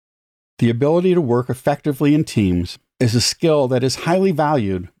The ability to work effectively in teams is a skill that is highly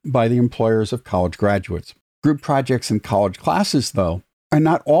valued by the employers of college graduates. Group projects in college classes, though, are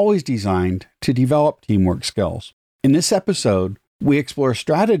not always designed to develop teamwork skills. In this episode, we explore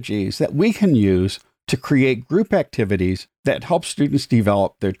strategies that we can use to create group activities that help students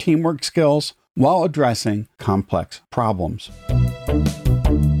develop their teamwork skills while addressing complex problems.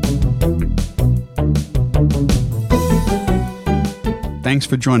 Thanks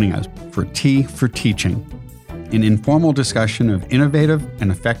for joining us for T for Teaching, an informal discussion of innovative and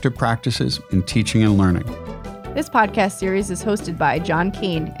effective practices in teaching and learning. This podcast series is hosted by John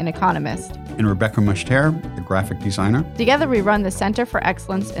Kane, an economist, and Rebecca Mushtare, a graphic designer. Together we run the Center for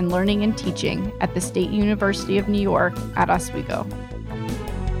Excellence in Learning and Teaching at the State University of New York at Oswego.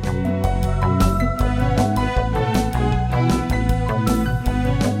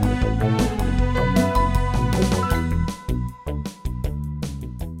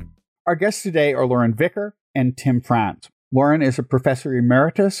 Our guests today are Lauren Vicker and Tim Franz. Lauren is a professor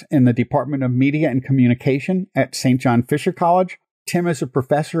emeritus in the Department of Media and Communication at St. John Fisher College. Tim is a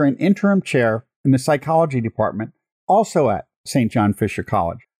professor and interim chair in the psychology department, also at St. John Fisher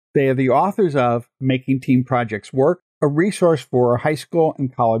College. They are the authors of Making Team Projects Work, a resource for high school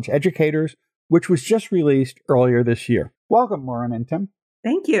and college educators, which was just released earlier this year. Welcome, Lauren and Tim.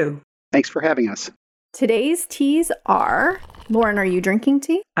 Thank you. Thanks for having us. Today's teas are... Lauren, are you drinking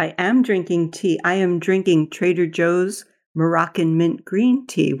tea? I am drinking tea. I am drinking Trader Joe's Moroccan mint green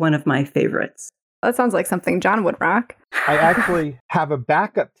tea, one of my favorites. That sounds like something John would rock. I actually have a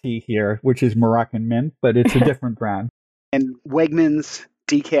backup tea here, which is Moroccan mint, but it's a different brand. And Wegmans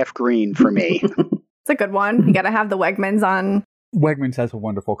decaf green for me. It's a good one. You got to have the Wegmans on. Wegmans has a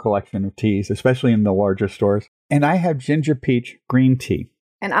wonderful collection of teas, especially in the larger stores. And I have ginger peach green tea.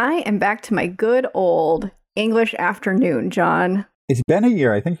 And I am back to my good old English afternoon, John. It's been a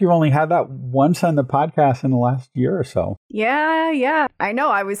year. I think you only had that once on the podcast in the last year or so. Yeah. I know.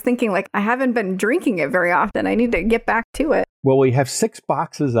 I was thinking, I haven't been drinking it very often. I need to get back to it. Well, we have 6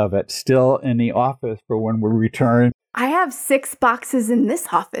 boxes of it still in the office for when we return. I have 6 boxes in this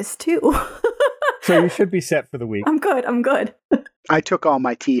office, too. So you should be set for the week. I'm good. I took all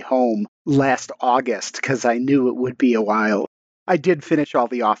my tea home last August because I knew it would be a while. I did finish all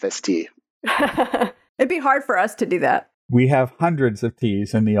the office tea. It'd be hard for us to do that. We have hundreds of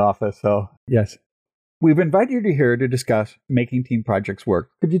teas in the office, so yes. We've invited you here to discuss Making Team Projects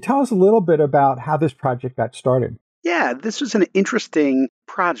Work. Could you tell us a little bit about how this project got started? Yeah, this was an interesting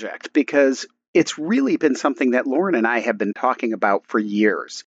project because it's really been something that Lauren and I have been talking about for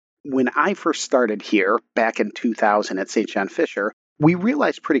years. When I first started here back in 2000 at St. John Fisher, we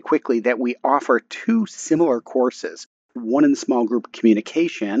realized pretty quickly that we offer 2 similar courses. One in small group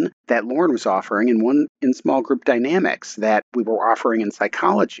communication that Lauren was offering, and one in small group dynamics that we were offering in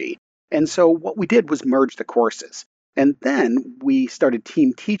psychology. And so what we did was merge the courses. And then we started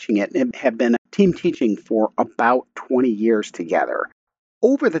team teaching it and have been team teaching for about 20 years together.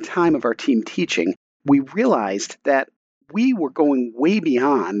 Over the time of our team teaching, we realized that we were going way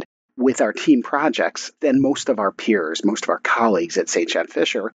beyond with our team projects than most of our peers, most of our colleagues at St. John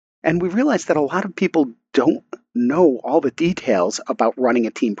Fisher. And we realized that a lot of people don't know all the details about running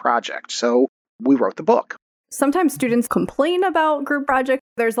a team project. So we wrote the book. Sometimes students complain about group projects.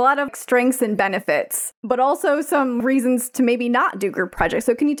 There's a lot of strengths and benefits, but also some reasons to maybe not do group projects.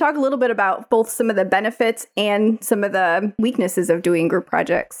 So can you talk a little bit about both some of the benefits and some of the weaknesses of doing group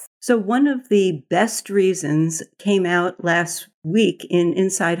projects? So one of the best reasons came out last week in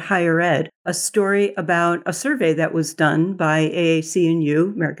Inside Higher Ed, a story about a survey that was done by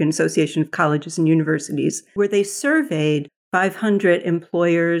AAC&U, American Association of Colleges and Universities, where they surveyed 500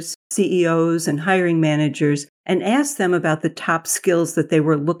 employers, CEOs, and hiring managers and asked them about the top skills that they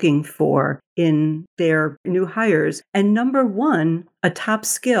were looking for in their new hires. And number 1, a top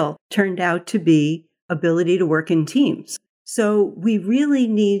skill turned out to be ability to work in teams. So we really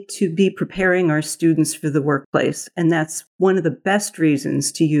need to be preparing our students for the workplace, and that's one of the best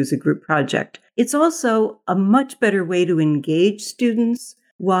reasons to use a group project. It's also a much better way to engage students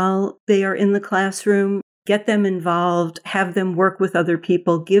while they are in the classroom, get them involved, have them work with other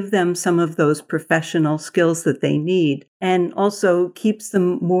people, give them some of those professional skills that they need, and also keeps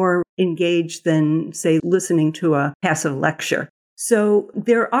them more engaged than, say, listening to a passive lecture. So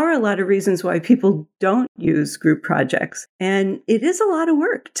there are a lot of reasons why people don't use group projects. And it is a lot of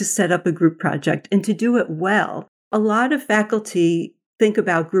work to set up a group project and to do it well. A lot of faculty think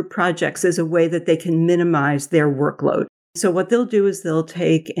about group projects as a way that they can minimize their workload. So what they'll do is they'll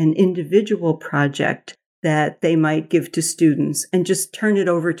take an individual project that they might give to students and just turn it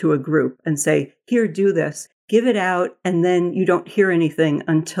over to a group and say, here, do this. give it out, and then you don't hear anything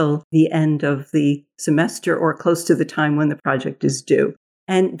until the end of the semester or close to the time when the project is due.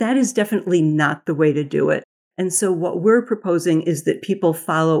 And that is definitely not the way to do it. And so what we're proposing is that people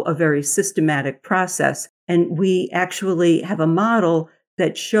follow a very systematic process. And we actually have a model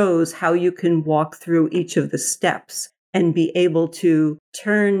that shows how you can walk through each of the steps and be able to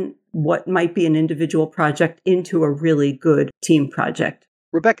turn what might be an individual project into a really good team project.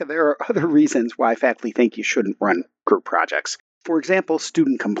 Rebecca, there are other reasons why faculty think you shouldn't run group projects. For example,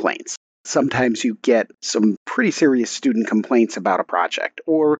 student complaints. Sometimes you get some pretty serious student complaints about a project,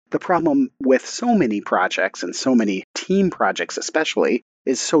 or the problem with so many projects and so many team projects especially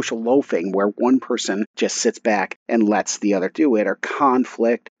is social loafing, where one person just sits back and lets the other do it, or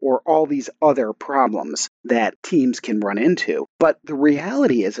conflict, or all these other problems that teams can run into. But the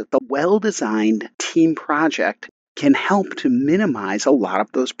reality is that the well-designed team project can help to minimize a lot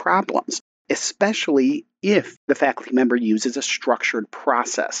of those problems, especially if the faculty member uses a structured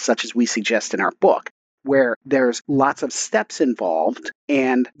process, such as we suggest in our book, where there's lots of steps involved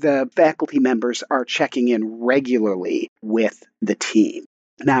and the faculty members are checking in regularly with the team.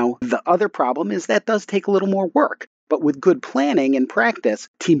 Now, the other problem is that does take a little more work, but with good planning and practice,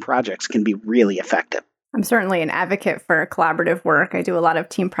 team projects can be really effective. I'm certainly an advocate for collaborative work. I do a lot of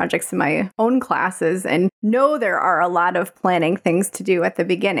team projects in my own classes and know there are a lot of planning things to do at the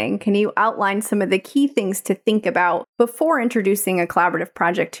beginning. Can you outline some of the key things to think about before introducing a collaborative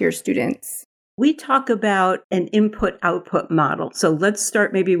project to your students? We talk about an input-output model. So let's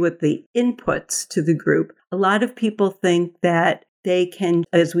start maybe with the inputs to the group. A lot of people think that they can,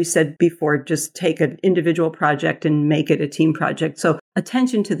 as we said before, just take an individual project and make it a team project. So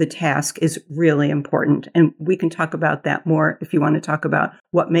attention to the task is really important. And we can talk about that more if you want to talk about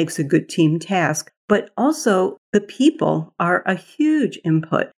what makes a good team task. But also, the people are a huge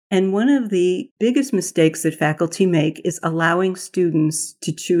input. And one of the biggest mistakes that faculty make is allowing students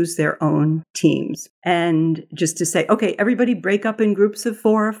to choose their own teams. And just to say, okay, everybody break up in groups of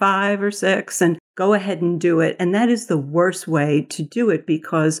 4 or 5 or 6 and go ahead and do it. And that is the worst way to do it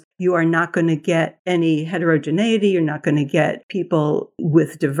because you are not going to get any heterogeneity. You're not going to get people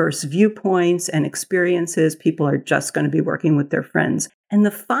with diverse viewpoints and experiences. People are just going to be working with their friends. And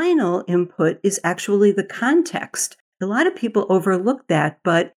the final input is actually the context. A lot of people overlook that,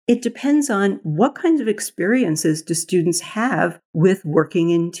 but it depends on what kinds of experiences do students have with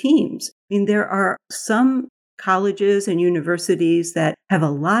working in teams. I mean, there are some colleges and universities that have a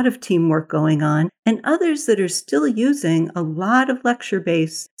lot of teamwork going on, and others that are still using a lot of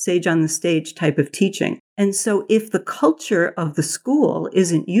lecture-based Sage on the Stage type of teaching. And so if the culture of the school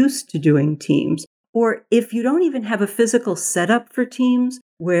isn't used to doing teams, or if you don't even have a physical setup for teams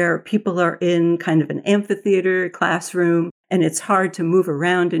where people are in kind of an amphitheater classroom and it's hard to move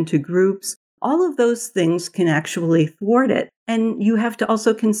around into groups, all of those things can actually thwart it. And you have to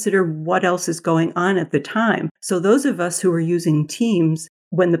also consider what else is going on at the time. So those of us who are using Teams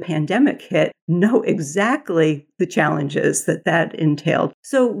when the pandemic hit know exactly the challenges that entailed.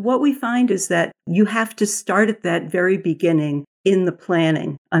 So what we find is that you have to start at that very beginning in the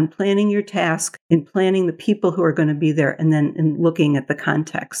planning, on planning your task, in planning the people who are going to be there, and then in looking at the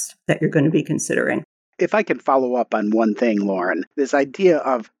context that you're going to be considering. If I can follow up on one thing, Lauren, this idea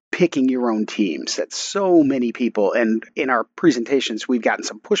of picking your own teams, that so many people, and in our presentations, we've gotten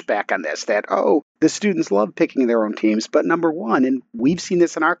some pushback on this, that, the students love picking their own teams. But number one, and we've seen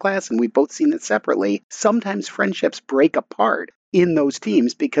this in our class, and we've both seen it separately, sometimes friendships break apart in those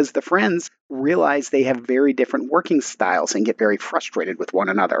teams because the friends realize they have very different working styles and get very frustrated with one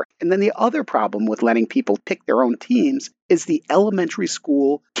another. And then the other problem with letting people pick their own teams is the elementary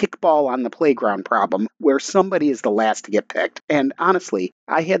school kickball on the playground problem where somebody is the last to get picked. And honestly,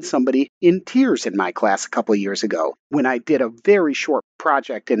 I had somebody in tears in my class a couple of years ago when I did a very short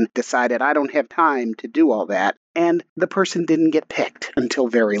project and decided I don't have time to do all that. And the person didn't get picked until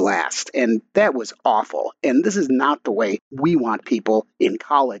very last. And that was awful. And this is not the way we want people in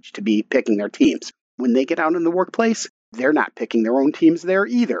college to be picking their teams. When they get out in the workplace, they're not picking their own teams there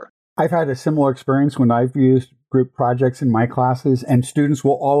either. I've had a similar experience when I've used group projects in my classes, and students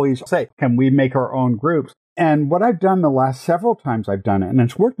will always say, can we make our own groups? And what I've done the last several times I've done it, and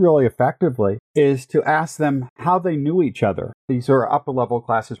it's worked really effectively, is to ask them how they knew each other. These are upper level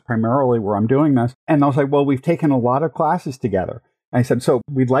classes primarily where I'm doing this. And they'll say, well, we've taken a lot of classes together. And I said, so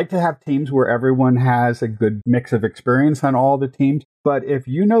we'd like to have teams where everyone has a good mix of experience on all the teams. But if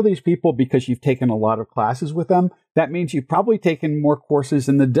you know these people because you've taken a lot of classes with them, that means you've probably taken more courses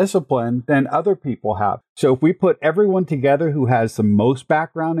in the discipline than other people have. So if we put everyone together who has the most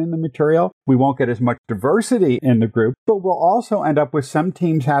background in the material, we won't get as much diversity in the group, but we'll also end up with some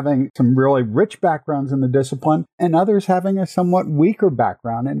teams having some really rich backgrounds in the discipline and others having a somewhat weaker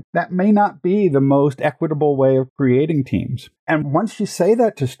background. And that may not be the most equitable way of creating teams. And once you say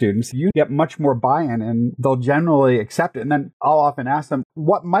that to students, you get much more buy-in and they'll generally accept it. And then I'll often ask them,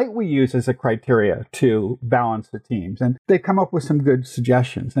 what might we use as a criteria to balance the teams? And they come up with some good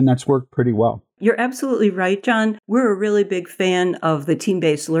suggestions, and that's worked pretty well. You're absolutely right, John. We're a really big fan of the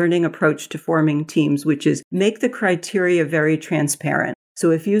team-based learning approach to forming teams, which is make the criteria very transparent. So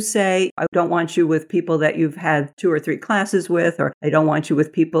if you say, I don't want you with people that you've had 2 or 3 classes with, or I don't want you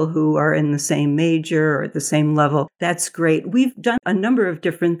with people who are in the same major or at the same level, that's great. We've done a number of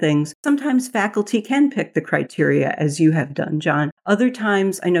different things. Sometimes faculty can pick the criteria, as you have done, John. Other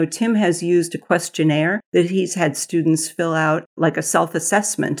times, I know Tim has used a questionnaire that he's had students fill out like a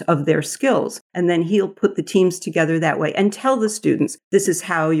self-assessment of their skills. And then he'll put the teams together that way and tell the students, this is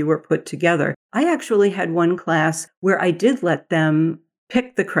how you were put together. I actually had one class where I did let them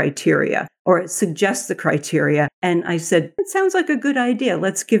pick the criteria or suggest the criteria. And I said, it sounds like a good idea.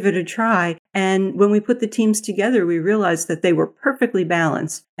 Let's give it a try. And when we put the teams together, we realized that they were perfectly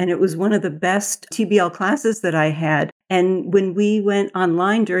balanced. And it was one of the best TBL classes that I had. And when we went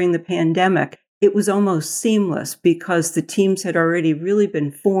online during the pandemic, it was almost seamless because the teams had already really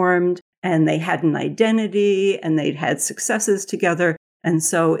been formed and they had an identity and they'd had successes together. And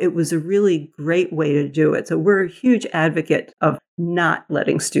so it was a really great way to do it. So we're a huge advocate of not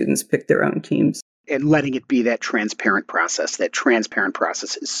letting students pick their own teams. And letting it be that transparent process. That transparent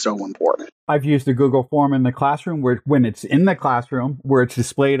process is so important. I've used the Google form in the classroom where when it's in the classroom, where it's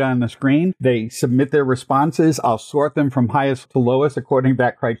displayed on the screen, they submit their responses. I'll sort them from highest to lowest according to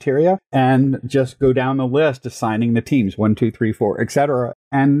that criteria and just go down the list assigning the teams 1, 2, 3, 4, etc.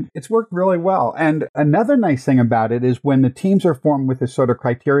 And it's worked really well. And another nice thing about it is when the teams are formed with this sort of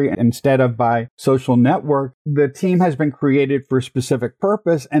criteria instead of by social network, the team has been created for a specific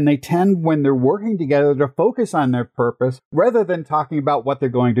purpose. And they tend, when they're working together, to focus on their purpose rather than talking about what they're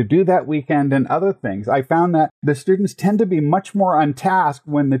going to do that weekend and other things. I found that the students tend to be much more on task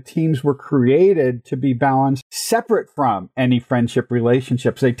when the teams were created to be balanced separate from any friendship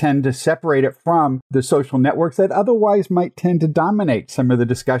relationships. They tend to separate it from the social networks that otherwise might tend to dominate some of the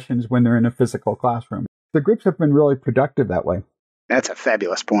discussions when they're in a physical classroom. The groups have been really productive that way. That's a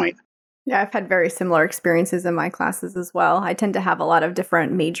fabulous point. Yeah, I've had very similar experiences in my classes as well. I tend to have a lot of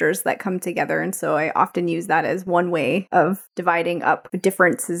different majors that come together, and so I often use that as one way of dividing up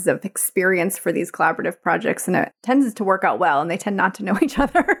differences of experience for these collaborative projects, and it tends to work out well, and they tend not to know each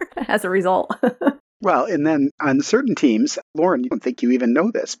other as a result. Well, and then on certain teams, Lauren, you don't think you even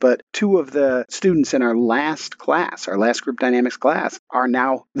know this, but 2 of the students in our last class, our last group dynamics class, are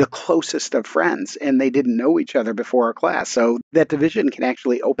now the closest of friends, and they didn't know each other before our class. So that division can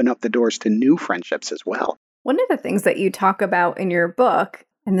actually open up the doors to new friendships as well. One of the things that you talk about in your book,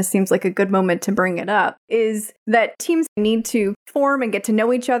 and this seems like a good moment to bring it up, is that teams need to form and get to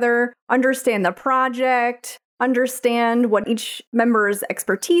know each other, understand the project, understand what each member's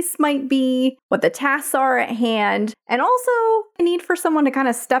expertise might be, what the tasks are at hand, and also a need for someone to kind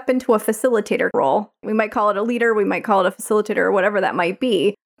of step into a facilitator role. We might call it a leader, we might call it a facilitator, or whatever that might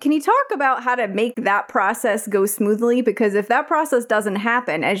be. Can you talk about how to make that process go smoothly? Because if that process doesn't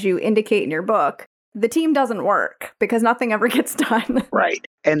happen, as you indicate in your book, the team doesn't work because nothing ever gets done. Right.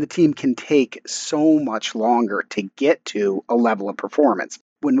 And the team can take so much longer to get to a level of performance.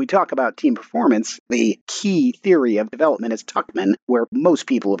 When we talk about team performance, the key theory of development is Tuckman, where most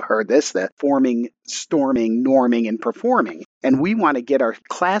people have heard this, the forming, storming, norming, and performing. And we want to get our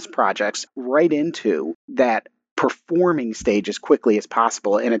class projects right into that performing stage as quickly as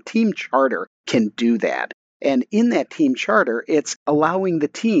possible. And a team charter can do that. And in that team charter, it's allowing the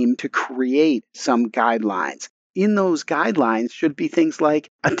team to create some guidelines. In those guidelines should be things like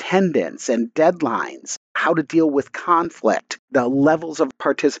attendance and deadlines, how to deal with conflict, the levels of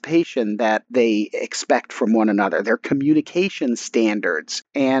participation that they expect from one another, their communication standards,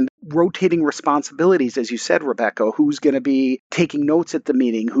 and rotating responsibilities, as you said, Rebecca, who's going to be taking notes at the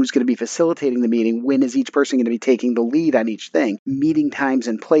meeting, who's going to be facilitating the meeting, when is each person going to be taking the lead on each thing, meeting times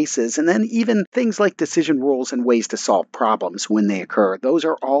and places, and then even things like decision rules and ways to solve problems when they occur. Those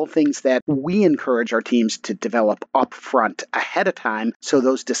are all things that we encourage our teams to develop up front ahead of time so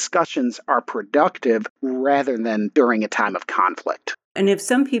those discussions are productive rather than during a time of conflict. And if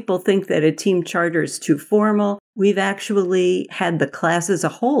some people think that a team charter is too formal, we've actually had the class as a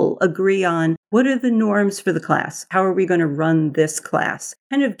whole agree on what are the norms for the class? How are we going to run this class?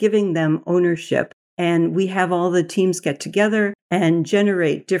 Kind of giving them ownership. And we have all the teams get together and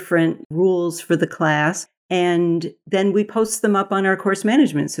generate different rules for the class. And then we post them up on our course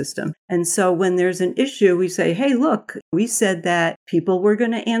management system. And so when there's an issue, we say, hey, look, we said that people were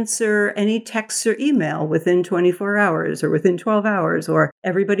going to answer any text or email within 24 hours or within 12 hours, or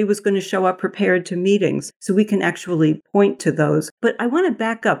everybody was going to show up prepared to meetings. So we can actually point to those. But I want to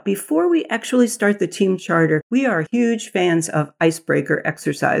back up. Before we actually start the team charter, we are huge fans of icebreaker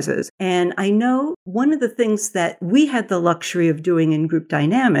exercises. And I know one of the things that we had the luxury of doing in group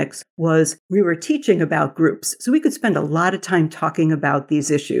dynamics was we were teaching about groups. So we could spend a lot of time talking about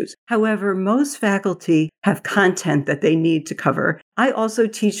these issues. However, most faculty have content that they need to cover. I also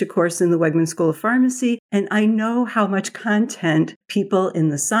teach a course in the Wegman School of Pharmacy, and I know how much content people in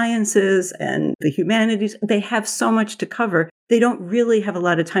the sciences and the humanities, they have so much to cover. They don't really have a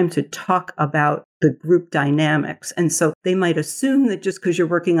lot of time to talk about the group dynamics. And so they might assume that just because you're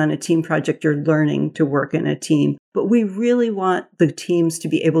working on a team project, you're learning to work in a team. But we really want the teams to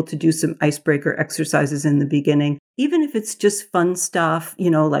be able to do some icebreaker exercises in the beginning, even if it's just fun stuff,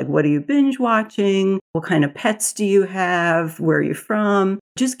 like what are you binge watching? What kind of pets do you have? Where are you from?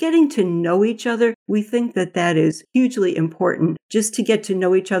 Just getting to know each other. We think that that is hugely important, just to get to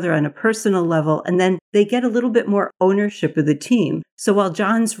know each other on a personal level. And then they get a little bit more ownership of the team. So while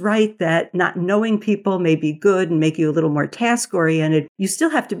John's right that not knowing people may be good and make you a little more task oriented, you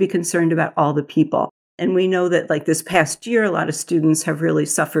still have to be concerned about all the people. And we know that like this past year, a lot of students have really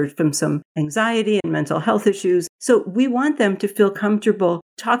suffered from some anxiety and mental health issues. So we want them to feel comfortable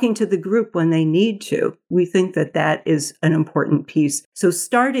talking to the group when they need to. We think that that is an important piece. So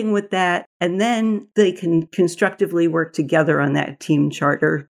starting with that, and then they can constructively work together on that team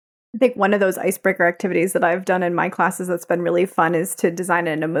charter. I think one of those icebreaker activities that I've done in my classes that's been really fun is to design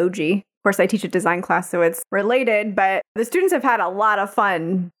an emoji. Of course, I teach a design class, so it's related, but the students have had a lot of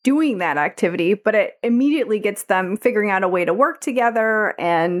fun doing that activity, but it immediately gets them figuring out a way to work together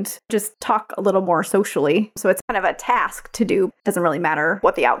and just talk a little more socially. So it's kind of a task to do. It doesn't really matter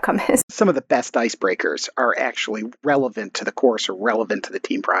what the outcome is. Some of the best icebreakers are actually relevant to the course or relevant to the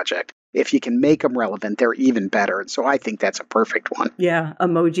team project. If you can make them relevant, they're even better. And so I think that's a perfect one. Yeah,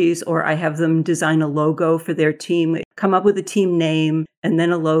 emojis, or I have them design a logo for their team, come up with a team name and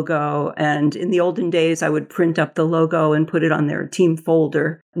then a logo. And in the olden days, I would print up the logo and put it on their team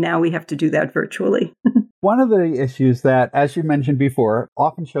folder. Now we have to do that virtually. One of the issues that, as you mentioned before,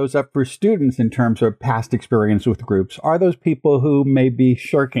 often shows up for students in terms of past experience with groups are those people who may be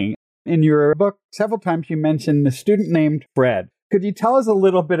shirking. In your book, several times you mentioned the student named Fred. Could you tell us a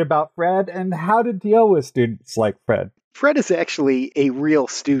little bit about Fred and how to deal with students like Fred? Fred is actually a real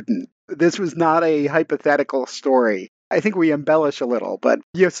student. This was not a hypothetical story. I think we embellish a little, but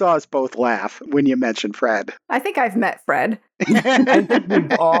you saw us both laugh when you mentioned Fred. I think I've met Fred. I think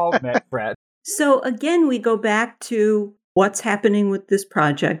we've all met Fred. So again, we go back to what's happening with this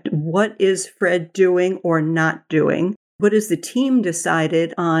project. What is Fred doing or not doing? What has the team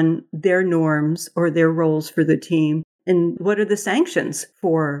decided on their norms or their roles for the team? And what are the sanctions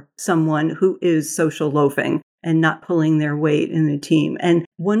for someone who is social loafing and not pulling their weight in the team? And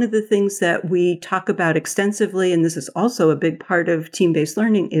one of the things that we talk about extensively, and this is also a big part of team-based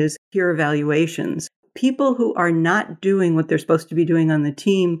learning, is peer evaluations. People who are not doing what they're supposed to be doing on the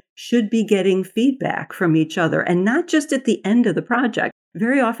team should be getting feedback from each other, and not just at the end of the project.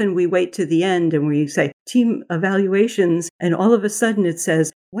 Very often we wait to the end and we say team evaluations, and all of a sudden it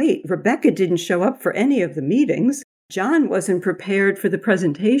says, wait, Rebecca didn't show up for any of the meetings. John wasn't prepared for the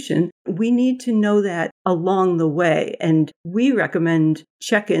presentation. We need to know that along the way. And we recommend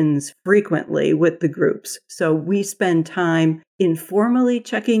check-ins frequently with the groups. So we spend time informally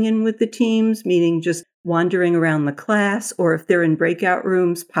checking in with the teams, meaning just wandering around the class, or if they're in breakout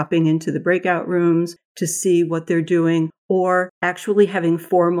rooms, popping into the breakout rooms to see what they're doing, or actually having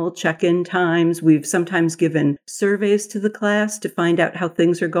formal check-in times. We've sometimes given surveys to the class to find out how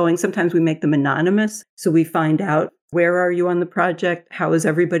things are going. Sometimes we make them anonymous, so we find out where are you on the project? How is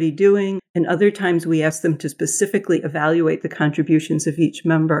everybody doing? And other times we ask them to specifically evaluate the contributions of each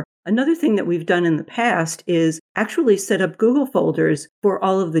member. Another thing that we've done in the past is actually set up Google folders for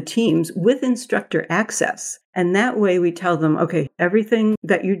all of the teams with instructor access. And that way we tell them, okay, everything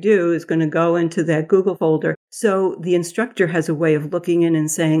that you do is going to go into that Google folder. So the instructor has a way of looking in and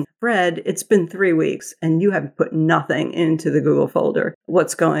saying, Fred, it's been 3 weeks and you haven't put nothing into the Google folder.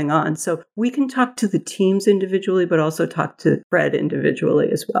 What's going on? So we can talk to the teams individually, but also talk to Fred individually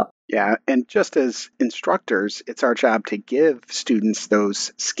as well. Yeah, and just as instructors, it's our job to give students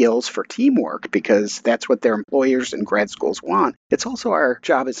those skills for teamwork because that's what their employers and grad schools want. It's also our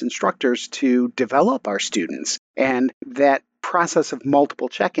job as instructors to develop our students, and that process of multiple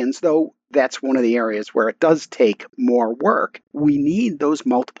check-ins, though that's one of the areas where it does take more work. We need those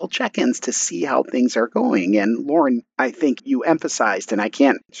multiple check-ins to see how things are going. And Lauren, I think you emphasized, and I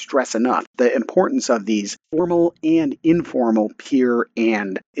can't stress enough, the importance of these formal and informal peer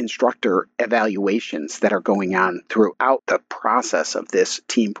and instructor evaluations that are going on throughout the process of this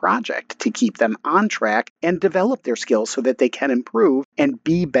team project to keep them on track and develop their skills so that they can improve and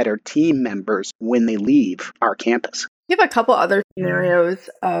be better team members when they leave our campus. We have a couple other scenarios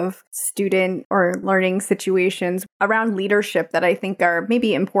of student or learning situations around leadership that I think are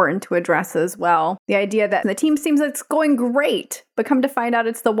maybe important to address as well. The idea that the team seems it's going great, but come to find out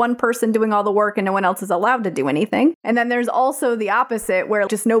it's the one person doing all the work and no one else is allowed to do anything. And then there's also the opposite where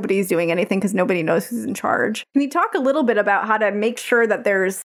just nobody's doing anything because nobody knows who's in charge. Can you talk a little bit about how to make sure that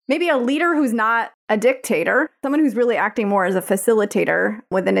there's maybe a leader who's not a dictator, someone who's really acting more as a facilitator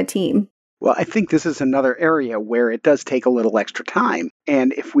within a team? Well, I think this is another area where it does take a little extra time.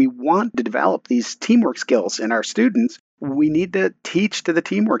 And if we want to develop these teamwork skills in our students, we need to teach to the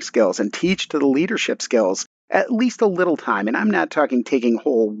teamwork skills and teach to the leadership skills at least a little time. And I'm not talking taking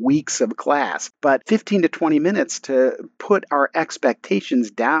whole weeks of class, but 15 to 20 minutes to put our expectations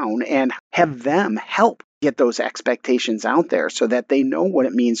down and have them help get those expectations out there so that they know what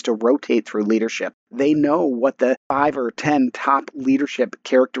it means to rotate through leadership. They know what the 5 or 10 top leadership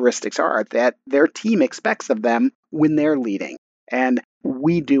characteristics are that their team expects of them when they're leading. And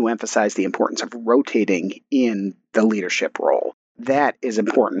we do emphasize the importance of rotating in the leadership role. That is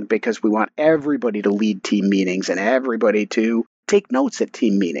important because we want everybody to lead team meetings and everybody to take notes at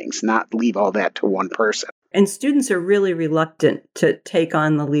team meetings, not leave all that to one person. And students are really reluctant to take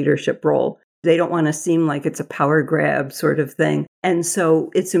on the leadership role. They don't want to seem like it's a power grab sort of thing. And so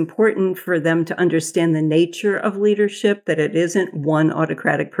it's important for them to understand the nature of leadership, that it isn't one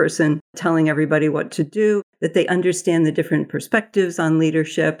autocratic person telling everybody what to do, that they understand the different perspectives on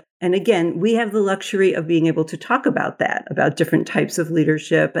leadership. And again, we have the luxury of being able to talk about that, about different types of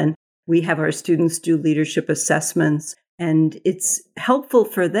leadership. And we have our students do leadership assessments. And it's helpful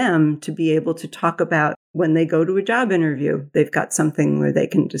for them to be able to talk about when they go to a job interview, they've got something where they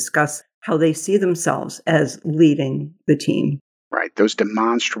can discuss how they see themselves as leading the team. Right, those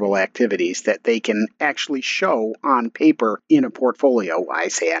demonstrable activities that they can actually show on paper in a portfolio. I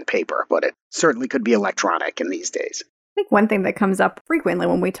say on paper, but it certainly could be electronic in these days. I think one thing that comes up frequently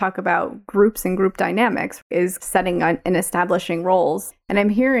when we talk about groups and group dynamics is setting and establishing roles. And I'm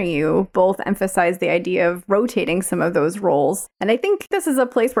hearing you both emphasize the idea of rotating some of those roles. And I think this is a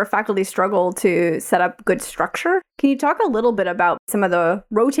place where faculty struggle to set up good structure. Can you talk a little bit about some of the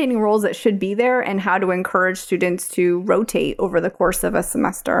rotating roles that should be there and how to encourage students to rotate over the course of a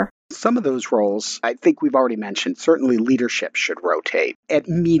semester? Some of those roles, I think we've already mentioned, certainly leadership should rotate. At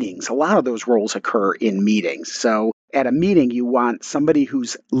meetings, a lot of those roles occur in meetings. So at a meeting, you want somebody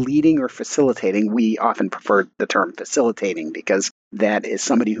who's leading or facilitating. We often prefer the term facilitating because that is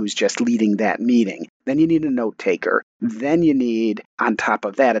somebody who's just leading that meeting. Then you need a note taker. Then you need, on top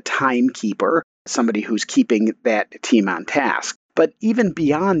of that, a timekeeper, somebody who's keeping that team on task. But even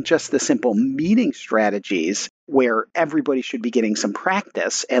beyond just the simple meeting strategies, where everybody should be getting some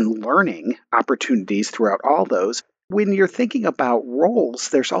practice and learning opportunities throughout all those, when you're thinking about roles,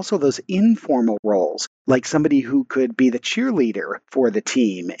 there's also those informal roles, like somebody who could be the cheerleader for the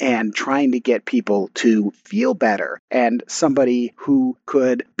team and trying to get people to feel better, and somebody who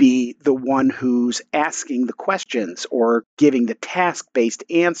could be the one who's asking the questions or giving the task-based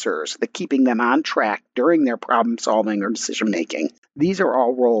answers, the keeping them on track during their problem solving or decision making. These are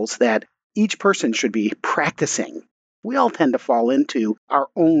all roles that each person should be practicing. We all tend to fall into our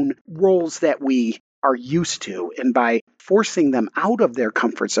own roles that we are used to, and by forcing them out of their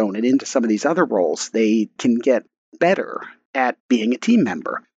comfort zone and into some of these other roles, they can get better at being a team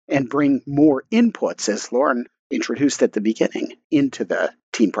member and bring more inputs, as Lauren introduced at the beginning, into the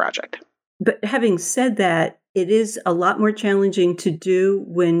team project. But having said that, it is a lot more challenging to do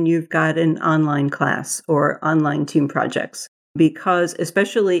when you've got an online class or online team projects, because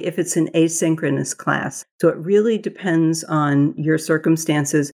especially if it's an asynchronous class. So it really depends on your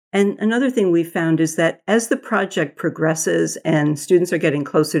circumstances. And another thing we found is that as the project progresses and students are getting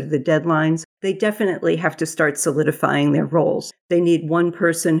closer to the deadlines, they definitely have to start solidifying their roles. They need one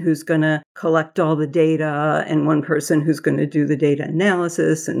person who's going to collect all the data, and one person who's going to do the data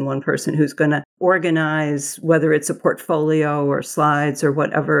analysis, and one person who's going to organize, whether it's a portfolio or slides or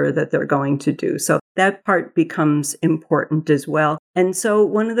whatever that they're going to do. So that part becomes important as well. And so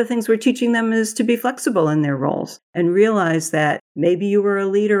one of the things we're teaching them is to be flexible in their roles and realize that maybe you were a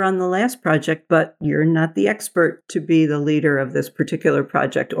leader on the last project, but you're not the expert to be the leader of this particular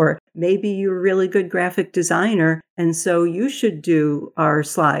project. Or maybe you're a really good graphic designer, and so you should do our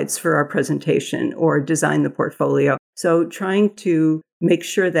slides for our presentation or design the portfolio. So trying to make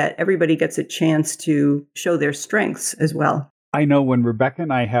sure that everybody gets a chance to show their strengths as well. I know when Rebecca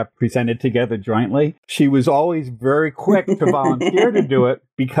and I have presented together jointly, she was always very quick to volunteer to do it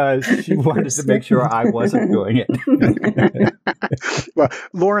because she wanted to make sure I wasn't doing it. Well,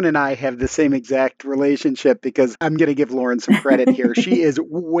 Lauren and I have the same exact relationship because I'm going to give Lauren some credit here. She is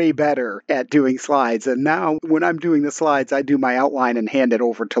way better at doing slides. And now when I'm doing the slides, I do my outline and hand it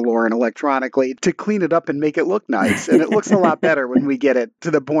over to Lauren electronically to clean it up and make it look nice. And it looks a lot better when we get it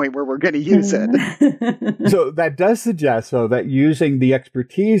to the point where we're going to use it. So that does suggest, though, that using the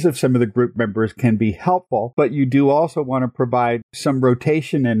expertise of some of the group members can be helpful, but you do also want to provide some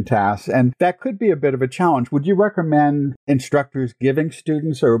rotation in tasks, and that could be a bit of a challenge. Would you recommend instructors giving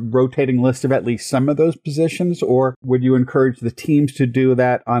students a rotating list of at least some of those positions, or would you encourage the teams to do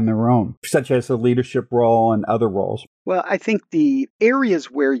that on their own, such as the leadership role and other roles? Well, I think the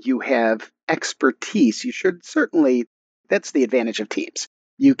areas where you have expertise, you should certainly, that's the advantage of teams.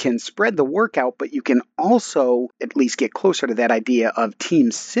 You can spread the work out, but you can also at least get closer to that idea of team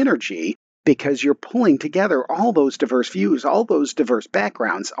synergy because you're pulling together all those diverse views, all those diverse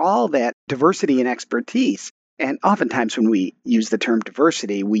backgrounds, all that diversity and expertise. And oftentimes when we use the term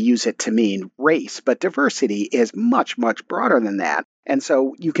diversity, we use it to mean race, but diversity is much, much broader than that. And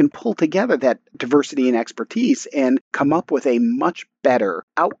so you can pull together that diversity and expertise and come up with a much better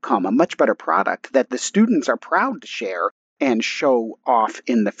outcome, a much better product that the students are proud to share and show off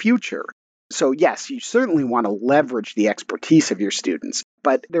in the future. So yes, you certainly want to leverage the expertise of your students,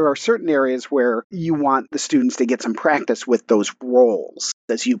 but there are certain areas where you want the students to get some practice with those roles,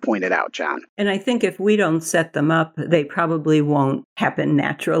 as you pointed out, John. And I think if we don't set them up, they probably won't happen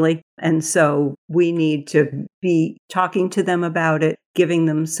naturally. And so we need to be talking to them about it, giving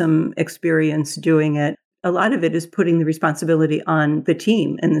them some experience doing it. A lot of it is putting the responsibility on the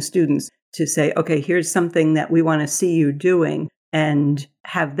team and the students to say, okay, here's something that we want to see you doing, and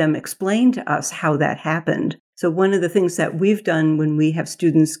have them explain to us how that happened. So one of the things that we've done when we have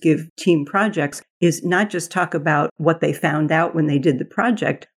students give team projects is not just talk about what they found out when they did the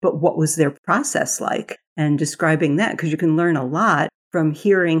project, but what was their process like, and describing that, because you can learn a lot from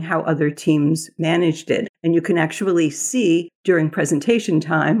hearing how other teams managed it. And you can actually see during presentation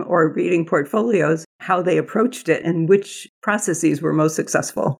time or reading portfolios how they approached it and which processes were most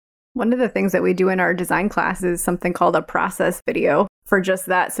successful. One of the things that we do in our design class is something called a process video for just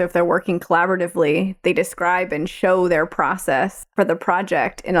that. So if they're working collaboratively, they describe and show their process for the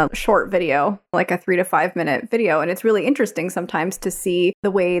project in a short video, like a 3 to 5 minute video. And it's really interesting sometimes to see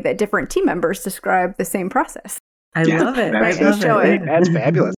the way that different team members describe the same process. I love it. That's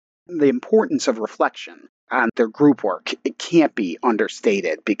fabulous. The importance of reflection on their group work, it can't be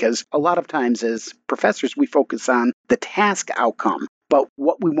understated because a lot of times as professors, we focus on the task outcome. But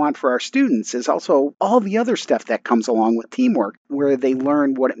what we want for our students is also all the other stuff that comes along with teamwork, where they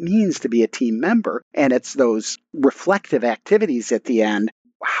learn what it means to be a team member. And it's those reflective activities at the end.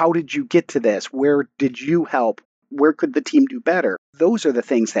 How did you get to this? Where did you help? Where could the team do better? Those are the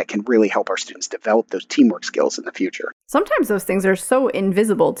things that can really help our students develop those teamwork skills in the future. Sometimes those things are so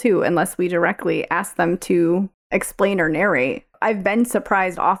invisible, too, unless we directly ask them to explain or narrate. I've been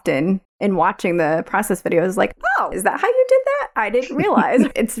surprised often in watching the process videos, like, oh, is that how you did that? I didn't realize.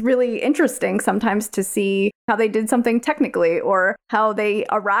 It's really interesting sometimes to see how they did something technically or how they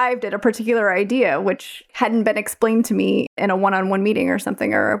arrived at a particular idea, which hadn't been explained to me in a one-on-one meeting or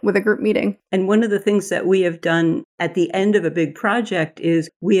something or with a group meeting. And one of the things that we have done at the end of a big project is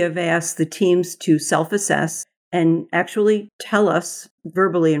we have asked the teams to self-assess and actually tell us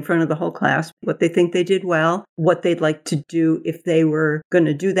verbally in front of the whole class what they think they did well, what they'd like to do if they were going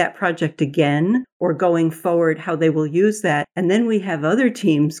to do that project again, or going forward, how they will use that. And then we have other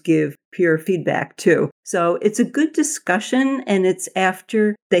teams give peer feedback too. So it's a good discussion, and it's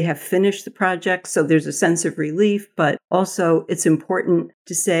after they have finished the project. So there's a sense of relief, but also it's important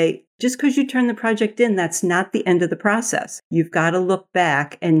to say, just because you turn the project in, that's not the end of the process. You've got to look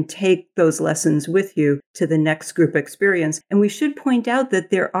back and take those lessons with you to the next group experience. And we should point out that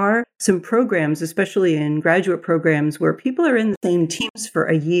there are some programs, especially in graduate programs, where people are in the same teams for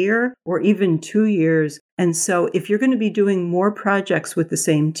a year or even 2 years. And so if you're going to be doing more projects with the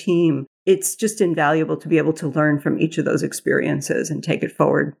same team, it's just invaluable to be able to learn from each of those experiences and take it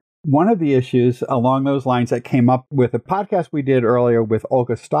forward. One of the issues along those lines that came up with a podcast we did earlier with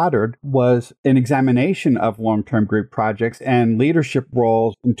Olga Stoddard was an examination of long-term group projects and leadership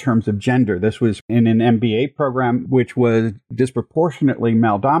roles in terms of gender. This was in an MBA program, which was disproportionately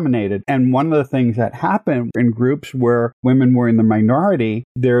male-dominated. And one of the things that happened in groups where women were in the minority,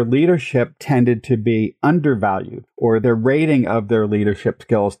 their leadership tended to be undervalued, or their rating of their leadership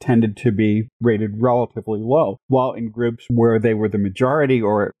skills tended to be rated relatively low. While in groups where they were the majority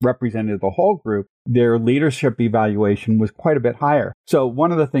or represented the whole group, their leadership evaluation was quite a bit higher. So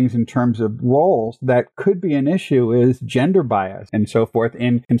one of the things in terms of roles that could be an issue is gender bias and so forth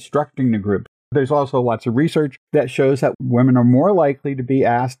in constructing the group. There's also lots of research that shows that women are more likely to be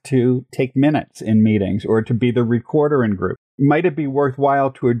asked to take minutes in meetings or to be the recorder in group. Might it be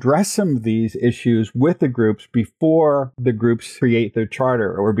worthwhile to address some of these issues with the groups before the groups create their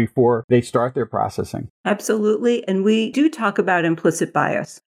charter or before they start their processing? Absolutely. And we do talk about implicit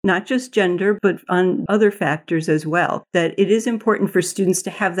bias. Not just gender, but on other factors as well, that it is important for students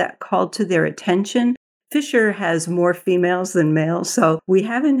to have that called to their attention. Fisher has more females than males, so we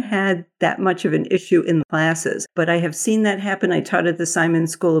haven't had that much of an issue in classes. But I have seen that happen. I taught at the Simon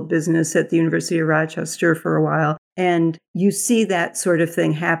School of Business at the University of Rochester for a while, and you see that sort of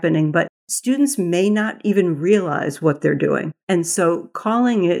thing happening. But students may not even realize what they're doing. And so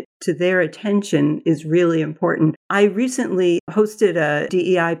calling it to their attention is really important. I recently hosted a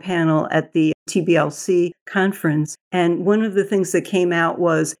DEI panel at the TBLC conference, and one of the things that came out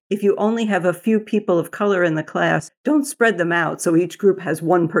was if you only have a few people of color in the class, don't spread them out so each group has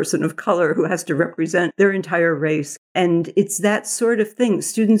one person of color who has to represent their entire race. And it's that sort of thing.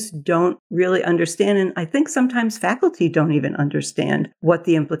 Students don't really understand, and I think sometimes faculty don't even understand what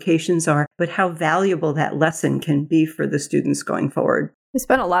the implications are, but how valuable that lesson can be for the students going forward. We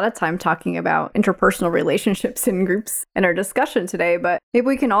spent a lot of time talking about interpersonal relationships in groups in our discussion today, but maybe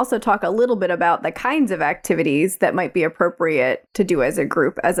we can also talk a little bit about the kinds of activities that might be appropriate to do as a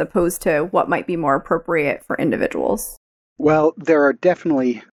group as opposed to what might be more appropriate for individuals. Well, there are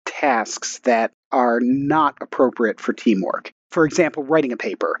definitely tasks that are not appropriate for teamwork. For example, writing a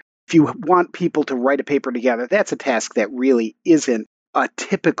paper. If you want people to write a paper together, that's a task that really isn't a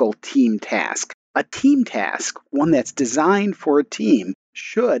typical team task. A team task, one that's designed for a team,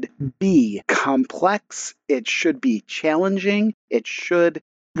 should be complex, it should be challenging, it should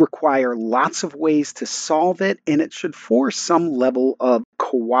require lots of ways to solve it, and it should force some level of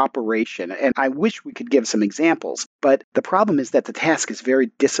cooperation. And I wish we could give some examples, but the problem is that the task is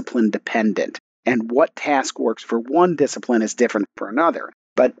very discipline dependent, and what task works for one discipline is different for another.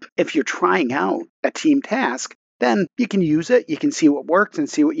 But if you're trying out a team task, then you can use it, you can see what works and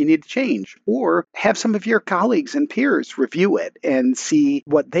see what you need to change. Or have some of your colleagues and peers review it and see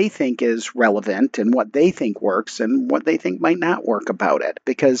what they think is relevant and what they think works and what they think might not work about it.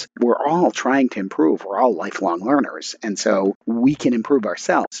 Because we're all trying to improve. We're all lifelong learners. And so we can improve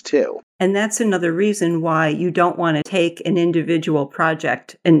ourselves too. And that's another reason why you don't want to take an individual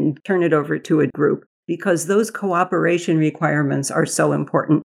project and turn it over to a group, because those cooperation requirements are so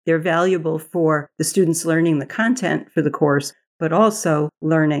important. They're valuable for the students learning the content for the course, but also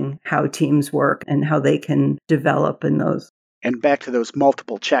learning how teams work and how they can develop in those. And back to those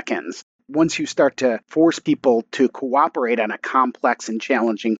multiple check-ins. Once you start to force people to cooperate on a complex and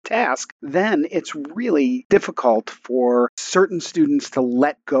challenging task, then it's really difficult for certain students to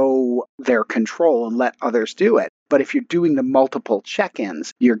let go their control and let others do it. But if you're doing the multiple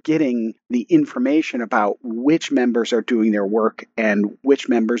check-ins, you're getting the information about which members are doing their work and which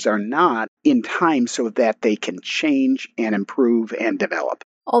members are not in time so that they can change and improve and develop.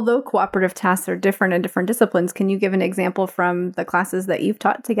 Although cooperative tasks are different in different disciplines, can you give an example from the classes that you've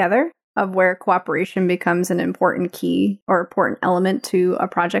taught together of where cooperation becomes an important key or important element to a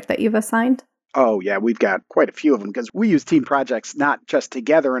project that you've assigned? Oh, yeah, we've got quite a few of them because we use team projects not just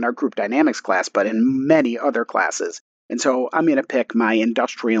together in our group dynamics class, but in many other classes. And so I'm going to pick my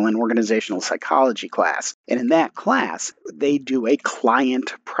industrial and organizational psychology class. And in that class, they do a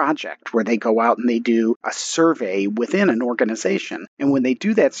client project where they go out and they do a survey within an organization. And when they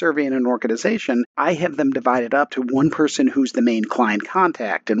do that survey in an organization, I have them divided up to one person who's the main client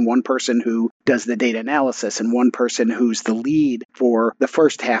contact and one person who does the data analysis and one person who's the lead for the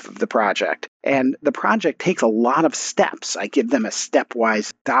first half of the project. And the project takes a lot of steps. I give them a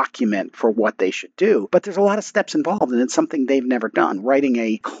stepwise document for what they should do, but there's a lot of steps involved, and it's something they've never done. Writing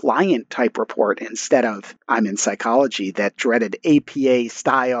a client-type report instead of, I'm in psychology, that dreaded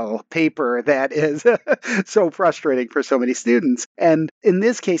APA-style paper that is so frustrating for so many students. And in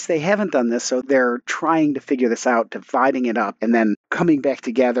this case, they haven't done this, so they're trying to figure this out, dividing it up, and then coming back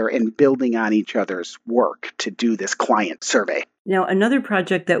together and building on each other's work to do this client survey. Now, another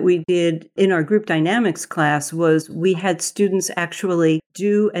project that we did in our group dynamics class was we had students actually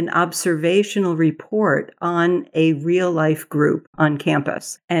do an observational report on a real life group on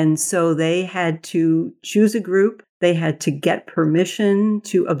campus. And so they had to choose a group. They had to get permission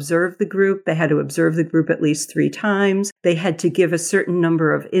to observe the group. They had to observe the group at least 3 times. They had to give a certain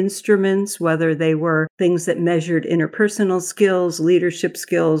number of instruments, whether they were things that measured interpersonal skills, leadership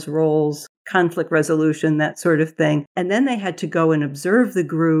skills, roles, conflict resolution, that sort of thing. And then they had to go and observe the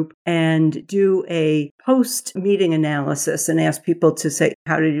group and do a post-meeting analysis and ask people to say,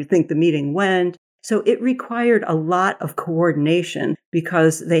 how did you think the meeting went? So it required a lot of coordination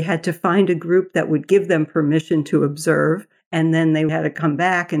because they had to find a group that would give them permission to observe. And then they had to come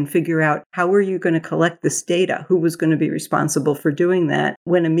back and figure out, how were you going to collect this data? Who was going to be responsible for doing that?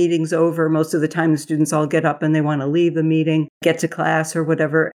 When a meeting's over, most of the time the students all get up and they want to leave the meeting, get to class or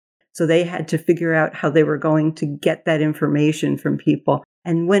whatever. So they had to figure out how they were going to get that information from people.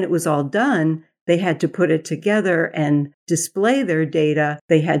 And when it was all done, they had to put it together and display their data.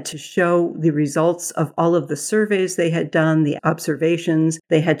 They had to show the results of all of the surveys they had done, the observations.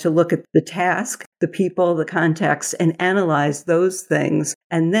 They had to look at the task, the people, the context, and analyze those things.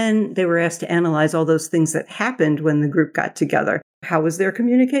 And then they were asked to analyze all those things that happened when the group got together. How was their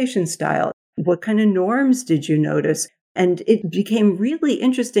communication style? What kind of norms did you notice? And it became really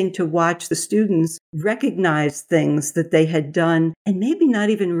interesting to watch the students recognize things that they had done and maybe not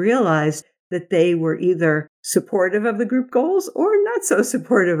even realize that they were either supportive of the group goals or not so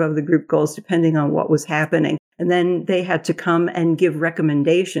supportive of the group goals, depending on what was happening. And then they had to come and give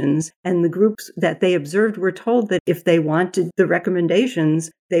recommendations. And the groups that they observed were told that if they wanted the recommendations,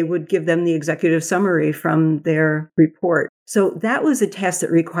 they would give them the executive summary from their report. So that was a task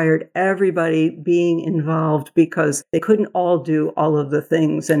that required everybody being involved because they couldn't all do all of the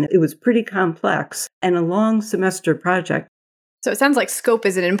things. And it was pretty complex and a long semester project. So it sounds like scope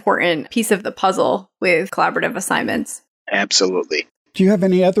is an important piece of the puzzle with collaborative assignments. Absolutely. Do you have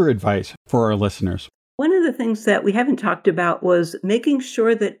any other advice for our listeners? One of the things that we haven't talked about was making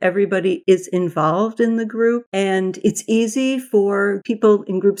sure that everybody is involved in the group. And it's easy for people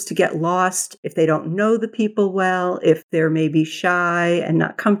in groups to get lost if they don't know the people well, if they're maybe shy and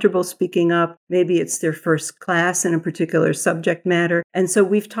not comfortable speaking up. Maybe it's their first class in a particular subject matter. And so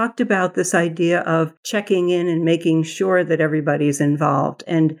we've talked about this idea of checking in and making sure that everybody's involved.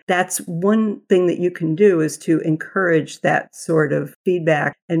 And that's one thing that you can do, is to encourage that sort of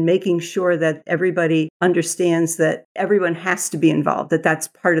feedback and making sure that everybody understands that everyone has to be involved, that that's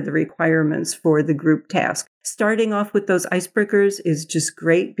part of the requirements for the group task. Starting off with those icebreakers is just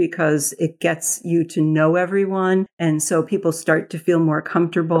great because it gets you to know everyone. And so people start to feel more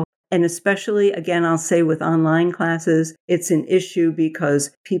comfortable. And especially, again, I'll say with online classes, it's an issue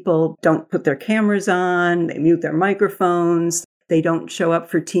because people don't put their cameras on, they mute their microphones. They don't show up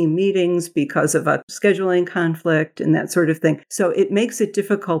for team meetings because of a scheduling conflict and that sort of thing. So it makes it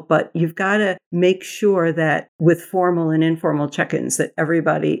difficult, but you've got to make sure that with formal and informal check-ins that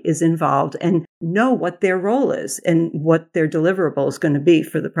everybody is involved and know what their role is and what their deliverable is going to be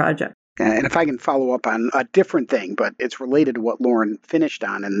for the project. And if I can follow up on a different thing, but it's related to what Lauren finished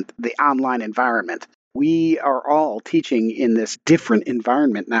on in the online environment. We are all teaching in this different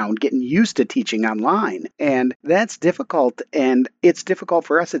environment now and getting used to teaching online. And that's difficult. And it's difficult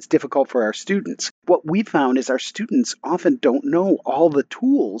for us. It's difficult for our students. What we found is our students often don't know all the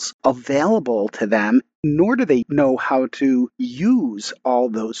tools available to them, nor do they know how to use all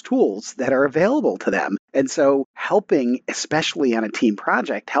those tools that are available to them. And so helping, especially on a team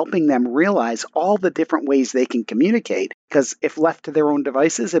project, helping them realize all the different ways they can communicate, because if left to their own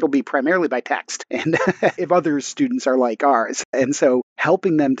devices, it'll be primarily by text. And if other students are like ours. And so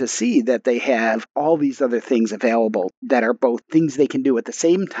helping them to see that they have all these other things available that are both things they can do at the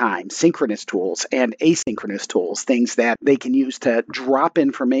same time, synchronous tools and asynchronous tools, things that they can use to drop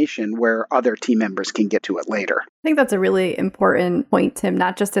information where other team members can get to it later. I think that's a really important point, Tim,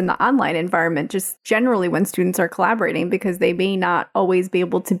 not just in the online environment, just generally when students are collaborating, because they may not always be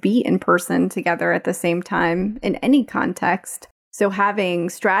able to be in person together at the same time in any context. So having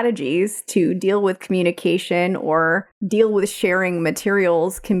strategies to deal with communication or deal with sharing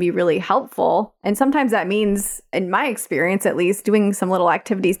materials can be really helpful. And sometimes that means, in my experience at least, doing some little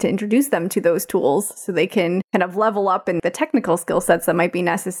activities to introduce them to those tools so they can kind of level up in the technical skill sets that might be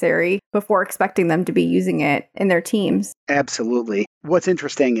necessary before expecting them to be using it in their teams. Absolutely. What's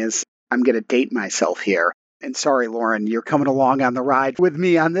interesting is, I'm going to date myself here. And sorry, Lauren, you're coming along on the ride with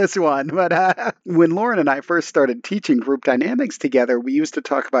me on this one. But when Lauren and I first started teaching group dynamics together, we used to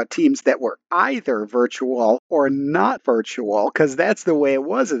talk about teams that were either virtual or not virtual, because that's the way it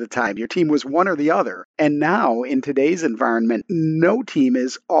was at the time. Your team was one or the other. And now, in today's environment, no team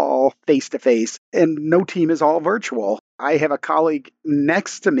is all face-to-face and no team is all virtual. I have a colleague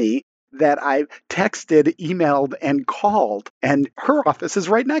next to me that I've texted, emailed, and called, and her office is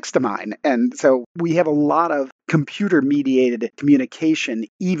right next to mine. And so we have a lot of computer-mediated communication,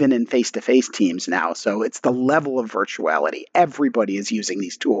 even in face-to-face teams now. So it's the level of virtuality. Everybody is using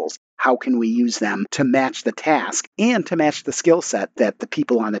these tools. How can we use them to match the task and to match the skill set that the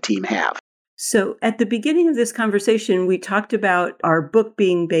people on the team have? So at the beginning of this conversation, we talked about our book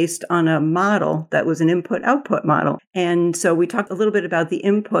being based on a model that was an input-output model. And so we talked a little bit about the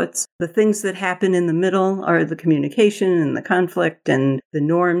inputs. The things that happen in the middle are the communication and the conflict and the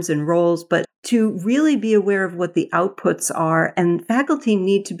norms and roles. But to really be aware of what the outputs are, and faculty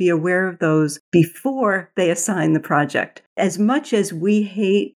need to be aware of those before they assign the project. As much as we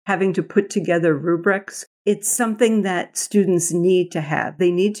hate having to put together rubrics, it's something that students need to have.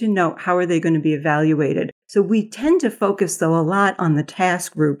 They need to know how are they going to be evaluated. So we tend to focus, though, a lot on the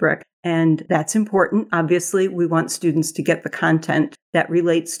task rubric, and that's important. Obviously, we want students to get the content that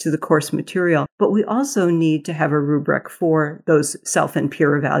relates to the course material, but we also need to have a rubric for those self and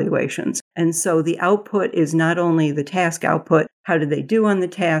peer evaluations. And so the output is not only the task output, how did they do on the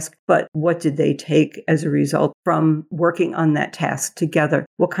task, but what did they take as a result from working on that task together?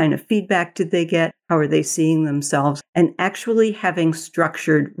 What kind of feedback did they get? How are they seeing themselves? And actually having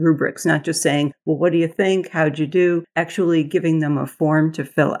structured rubrics, not just saying, well, what do you think? How'd you do? Actually giving them a form to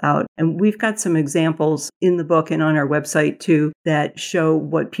fill out. And we've got some examples in the book and on our website too that show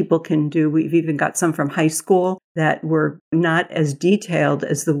what people can do. We've even got some from high school that were not as detailed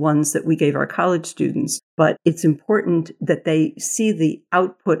as the ones that we gave our college students. But it's important that they see the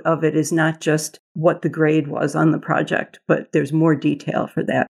output of it is not just what the grade was on the project, but there's more detail for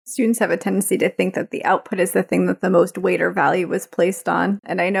that. Students have a tendency to think that the output is the thing that the most weight or value was placed on.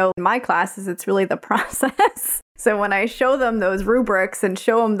 And I know in my classes, it's really the process. So when I show them those rubrics and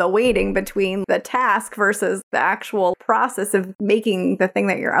show them the weighting between the task versus the actual process of making the thing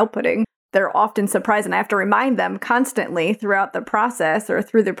that you're outputting, they're often surprised. And I have to remind them constantly throughout the process or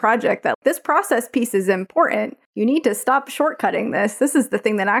through the project that this process piece is important. You need to stop shortcutting this. This is the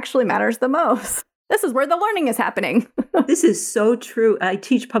thing that actually matters the most. This is where the learning is happening. This is so true. I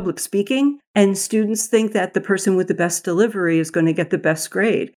teach public speaking, and students think that the person with the best delivery is going to get the best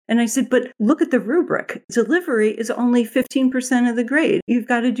grade. And I said, but look at the rubric. Delivery is only 15% of the grade. You've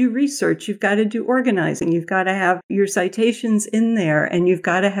got to do research. You've got to do organizing. You've got to have your citations in there, and you've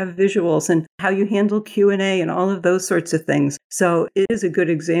got to have visuals and how you handle Q&A and all of those sorts of things. So it is a good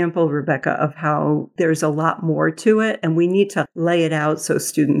example, Rebecca, of how there's a lot more to it, and we need to lay it out so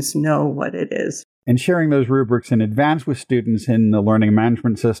students know what it is. And sharing those rubrics in advance with students in the learning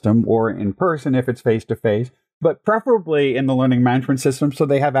management system or in person if it's face-to-face, but preferably in the learning management system so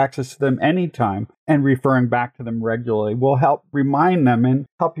they have access to them anytime, and referring back to them regularly will help remind them and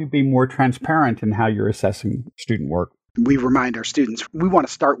help you be more transparent in how you're assessing student work. We remind our students, we want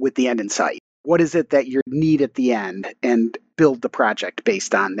to start with the end in sight. What is it that you need at the end, and build the project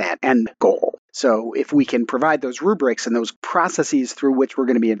based on that end goal. So if we can provide those rubrics and those processes through which we're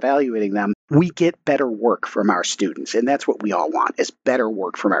going to be evaluating them, we get better work from our students. And that's what we all want, is better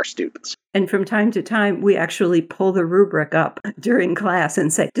work from our students. And from time to time, we actually pull the rubric up during class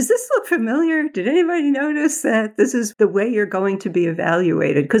and say, does this look familiar? Did anybody notice that this is the way you're going to be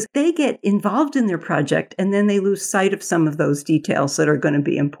evaluated? Because they get involved in their project and then they lose sight of some of those details that are going to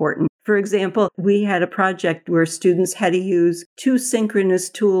be important. For example, we had a project where students had to use 2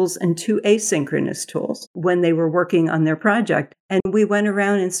 synchronous tools and 2 asynchronous tools when they were working on their project. And we went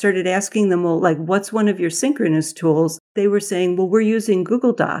around and started asking them, well, like, what's one of your synchronous tools? They were saying, well, we're using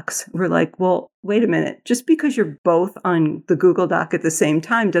Google Docs. We're like, well, wait a minute. Just because you're both on the Google Doc at the same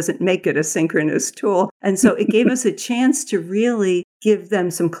time doesn't make it a synchronous tool. And so it gave us a chance to really give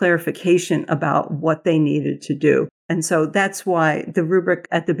them some clarification about what they needed to do. And so that's why the rubric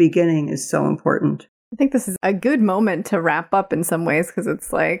at the beginning is so important. I think this is a good moment to wrap up in some ways, because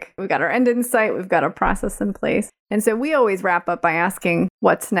it's like we've got our end in sight, we've got a process in place. And so we always wrap up by asking,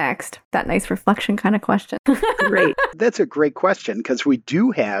 what's next? That nice reflection kind of question. Great. That's a great question, because we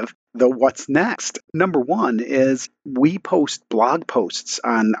do have the what's next. Number one is we post blog posts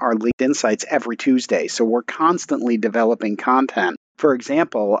on our LinkedIn sites every Tuesday. So we're constantly developing content. For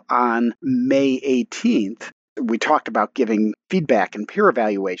example, on May 18th, we talked about giving feedback and peer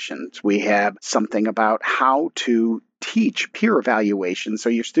evaluations. We have something about how to teach peer evaluation so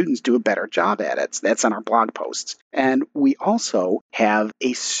your students do a better job at it. So that's on our blog posts. And we also have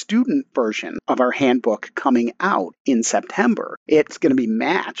a student version of our handbook coming out in September. It's going to be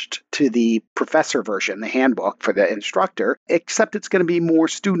matched to the professor version, the handbook for the instructor, except it's going to be more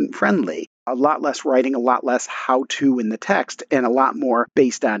student friendly. A lot less writing, a lot less how-to in the text, and a lot more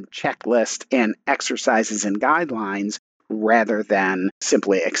based on checklists and exercises and guidelines rather than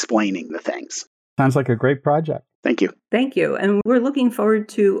simply explaining the things. Sounds like a great project. Thank you. Thank you. And we're looking forward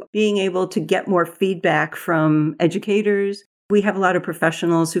to being able to get more feedback from educators. We have a lot of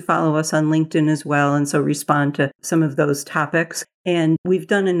professionals who follow us on LinkedIn as well, and so respond to some of those topics. And we've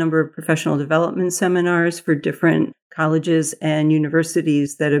done a number of professional development seminars for different colleges and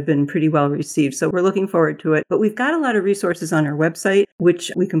universities that have been pretty well received. So we're looking forward to it. But we've got a lot of resources on our website,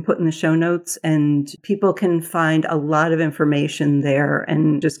 which we can put in the show notes, and people can find a lot of information there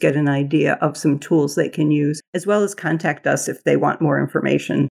and just get an idea of some tools they can use, as well as contact us if they want more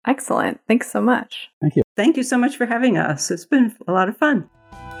information. Excellent. Thanks so much. Thank you. Thank you so much for having us. It's been a lot of fun.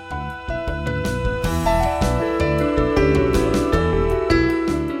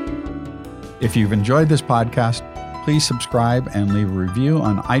 If you've enjoyed this podcast, please subscribe and leave a review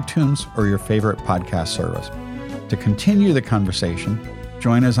on iTunes or your favorite podcast service. To continue the conversation,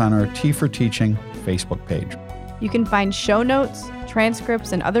 join us on our Tea for Teaching Facebook page. You can find show notes,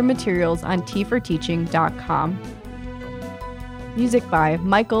 transcripts, and other materials on teaforteaching.com. Music by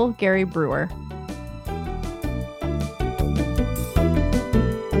Michael Gary Brewer.